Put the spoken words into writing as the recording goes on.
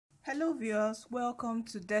Hello viewers, welcome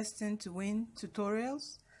to Destined to Win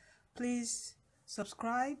tutorials. Please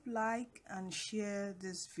subscribe, like and share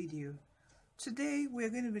this video. Today we're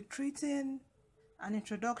going to be treating an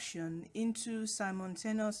introduction into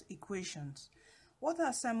simultaneous equations. What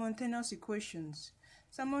are simultaneous equations?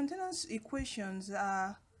 Simultaneous equations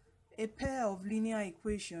are a pair of linear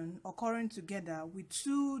equations occurring together with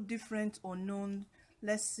two different unknown,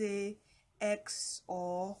 let's say x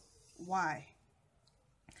or y.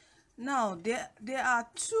 Now, there are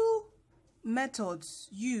two methods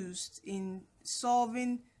used in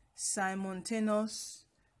solving simultaneous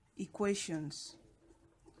equations.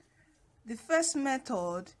 The first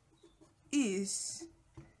method is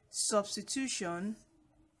substitution,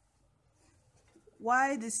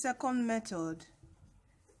 while the second method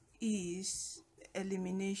is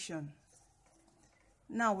elimination.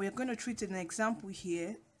 Now, we're going to treat an example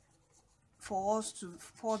here for us to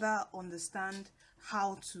further understand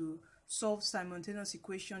how to solve simultaneous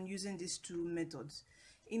equation using these two methods.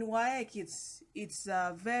 In WAEC, it's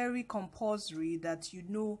very compulsory that you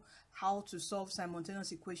know how to solve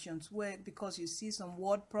simultaneous equations, because you see some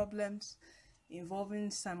word problems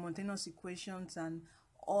involving simultaneous equations and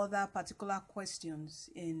other particular questions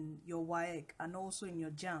in your WAEC and also in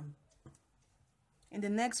your JAM. In the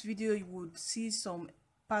next video, you would see some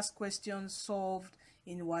past questions solved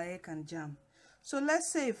in WAEC and JAM. So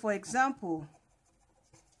let's say, for example,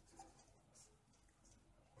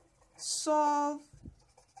 solve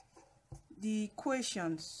the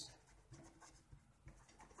equations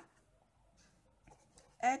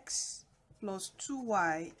x plus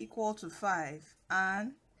 2y equal to 5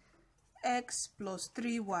 and x plus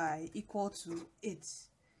 3y equal to 8.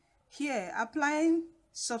 Here, applying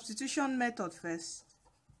substitution method first.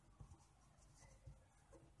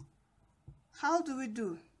 How do we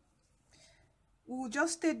do? We'll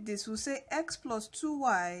just state this. We'll say x plus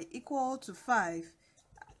 2y equal to 5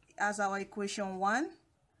 as our equation 1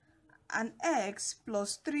 and x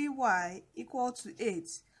plus 3y equal to 8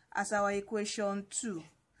 as our equation 2.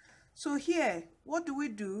 So here, what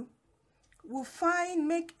do? We'll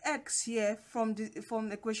make x here from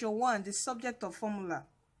equation 1, the subject of formula.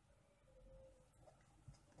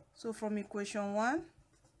 So from equation 1,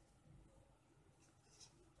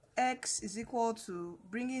 x is equal to,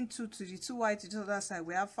 bringing 2 to the 2y to the other side,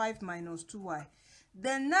 we have 5 minus 2y.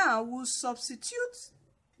 Then now we'll substitute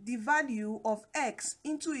the value of x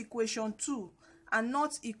into equation 2 and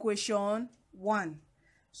not equation 1.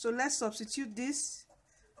 So let's substitute this.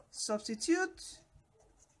 Substitute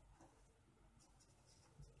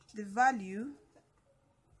the value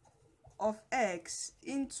of x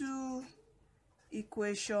into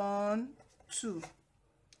equation 2.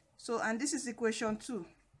 So, and this is equation 2.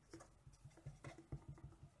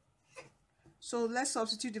 So let's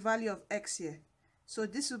substitute the value of x here. So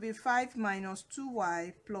this will be 5 minus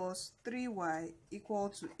 2y plus 3y equal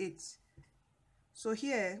to 8. So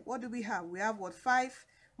here, what do we have? We have what? 5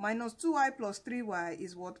 minus 2y plus 3y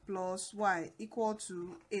is what? Plus y equal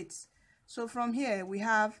to 8. So from here, we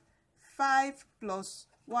have 5 plus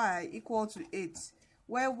y equal to 8,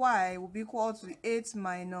 where y will be equal to 8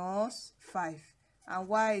 minus 5, and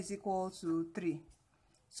y is equal to 3.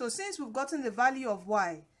 So since we've gotten the value of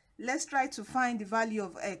y, let's try to find the value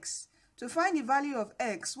of x. To find the value of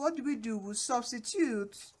x, what do? We'll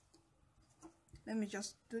substitute, let me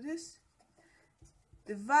just do this,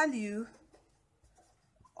 the value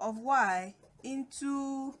of y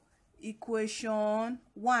into equation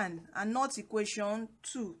 1 and not equation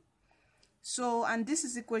 2. So, and this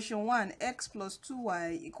is equation 1, x plus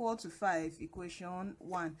 2y equal to 5, equation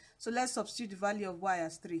 1. So let's substitute the value of y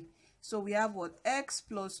as 3. So we have what? X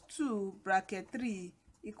plus 2 bracket 3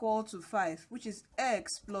 equal to 5, which is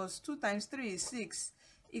x plus 2 times 3 is 6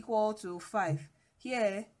 equal to 5.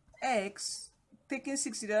 Here, x, taking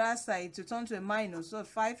 6 to the other side to turn to a minus, so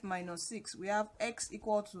 5 minus 6, we have x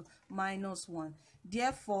equal to minus 1.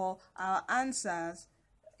 Therefore, our answers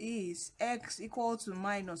is x equal to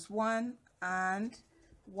minus 1 and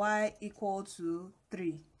y equal to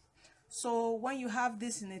 3. So when you have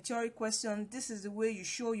this in a theory question, this is the way you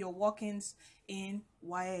show your workings in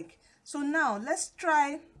WAEC. So now let's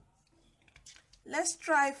try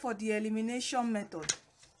for the elimination method.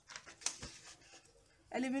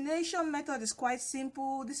 Elimination method is quite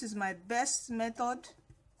simple. This is my best method.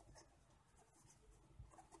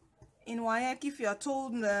 In WAEC, if you are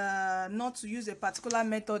told not to use a particular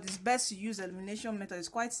method, it's best to use elimination method. It's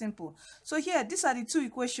quite simple. So here, these are the two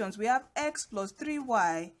equations. We have x plus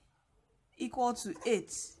 3y equal to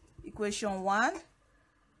 8, equation 1.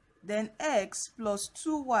 Then x plus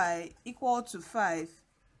 2y equal to 5,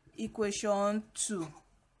 equation 2.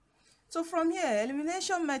 So from here,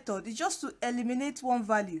 elimination method is just to eliminate one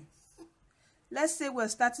value. Let's say we're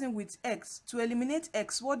starting with x. To eliminate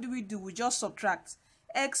x, what do? We just subtract.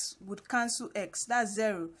 X would cancel x, that's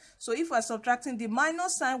 0. So if we're subtracting, the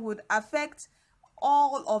minus sign would affect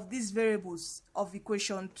all of these variables of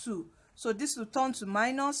equation 2. So this will turn to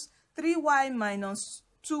minus 3y minus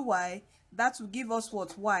 2y. That will give us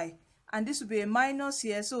what? Y. And this will be a minus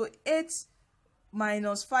here. So 8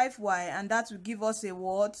 minus 5y, and that will give us a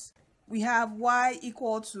what? We have y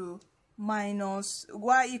equal to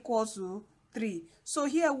 3. So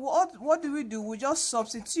here what do? We just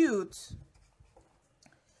substitute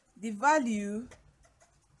the value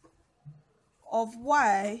of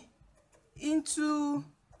y into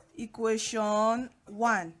equation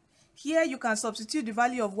 1. Here you can substitute the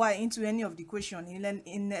value of y into any of the equation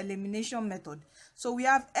in the elimination method. So we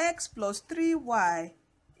have x plus 3y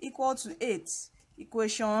equal to 8,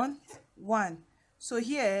 equation 1. So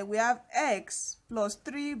here we have x plus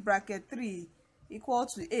 3 bracket 3 equal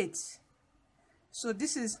to 8. So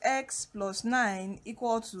this is x plus 9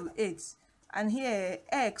 equal to 8. And here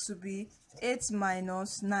x will be 8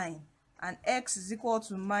 minus 9. And x is equal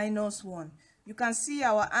to minus 1. You can see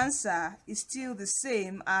our answer is still the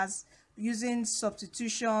same as using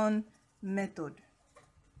substitution method.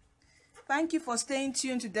 Thank you for staying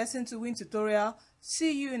tuned to Destined to Win tutorial.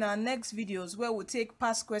 See you in our next videos where we'll take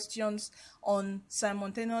past questions on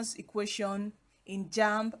simultaneous equation in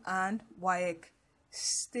JAMB and WAEC.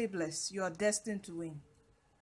 Stay blessed. You are destined to win.